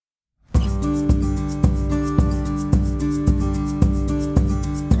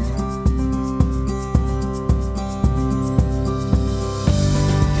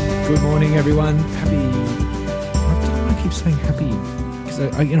morning, everyone. I keep saying happy because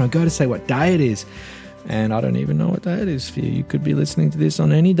I go to say what day it is, and I don't even know what day it is for you. You could be listening to this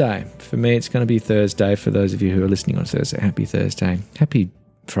on any day. For me, it's going to be Thursday. For those of you who are listening on Thursday, happy Thursday. Happy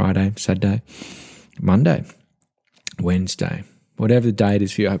Friday, Saturday, Monday, Wednesday, whatever the day it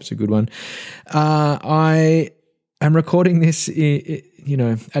is for you. I hope it's a good one. I am recording this,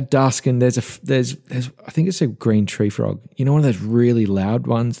 at dusk, and there's I think it's a green tree frog. You know, one of those really loud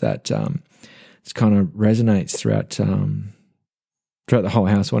ones that it's kind of resonates throughout the whole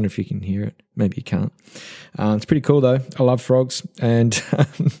house. I wonder if you can hear it. Maybe you can't. It's pretty cool though. I love frogs, and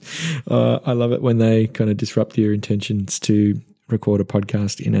I love it when they kind of disrupt your intentions to record a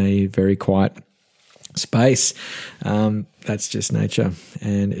podcast in a very quiet space. That's just nature,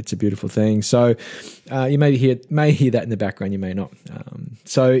 and it's a beautiful thing. So you may hear that in the background, you may not.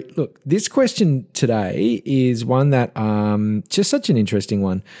 So look, this question today is one that just such an interesting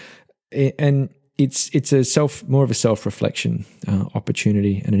one, and it's more of a self-reflection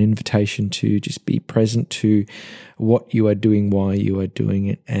opportunity and an invitation to just be present to what you are doing, why you are doing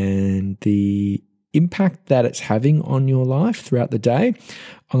it, and the impact that it's having on your life throughout the day.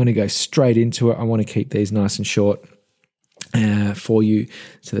 I'm going to go straight into it. I want to keep these nice and short for you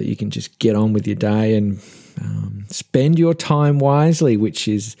so that you can just get on with your day and spend your time wisely, which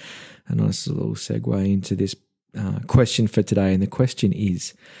is a nice little segue into this question for today. And the question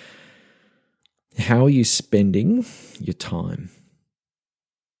is, how are you spending your time?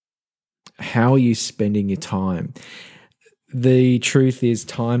 How are you spending your time? The truth is,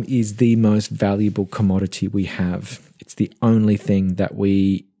 time is the most valuable commodity we have. It's the only thing that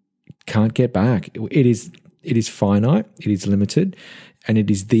we can't get back. It is finite, it is limited, and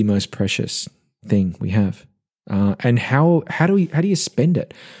it is the most precious thing we have. And how do you spend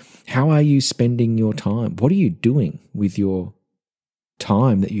it? How are you spending your time? What are you doing with your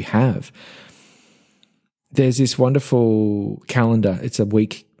time that you have? There's this wonderful calendar. It's a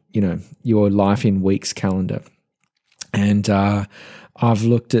week, your life in weeks calendar. And I've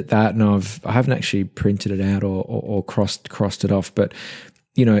looked at that, and I haven't actually printed it out or crossed it off, but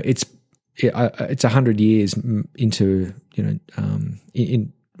it's 100 years into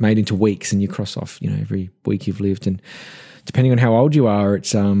made into weeks, and you cross off every week you've lived. And depending on how old you are,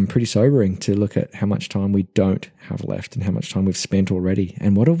 it's pretty sobering to look at how much time we don't have left and how much time we've spent already,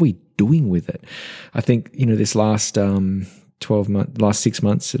 and what are we doing with it. I think this last 6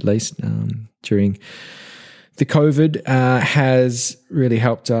 months at least during the COVID has really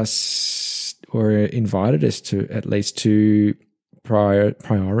helped us, or invited us to at least to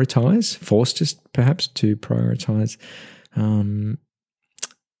prioritize, forced us perhaps to prioritize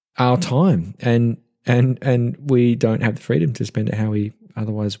our time, and we don't have the freedom to spend it how we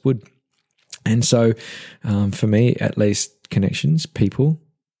otherwise would. And so for me, at least, connections, people,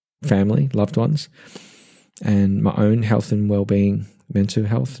 family, loved ones, and my own health and well-being, mental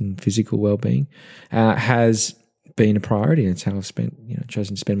health and physical well-being has been a priority, and it's how I've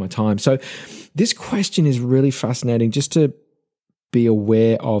chosen to spend my time. So this question is really fascinating, just to be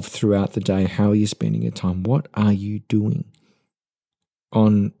aware of throughout the day. How are you spending your time? What are you doing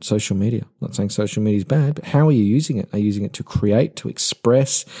on social media? I'm not saying social media is bad, but how are you using it? Are you using it to create, to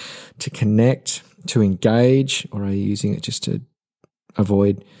express, to connect, to engage, or are you using it just to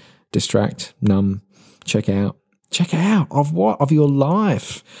avoid, distract, numb, check out of what? Of your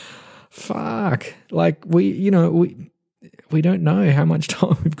life. Fuck. Like we don't know how much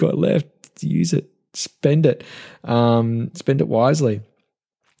time we've got left to use it. Spend it. Spend it wisely.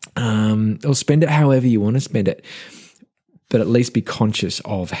 Or spend it however you want to spend it. But at least be conscious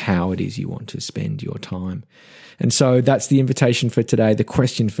of how it is you want to spend your time. And so that's the invitation for today. The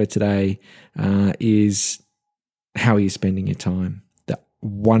question for today is, how are you spending your time? The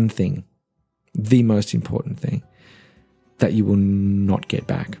one thing, the most important thing that you will not get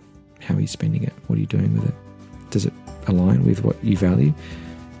back. How are you spending it? What are you doing with it? Does it align with what you value?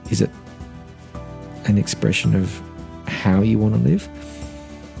 Is it an expression of how you want to live?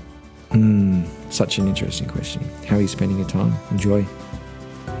 Such an interesting question. How are you spending your time? Enjoy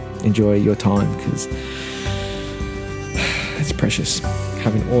your time, because it's precious.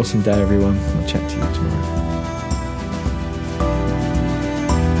 Have an awesome day, everyone. I'll chat to you tomorrow.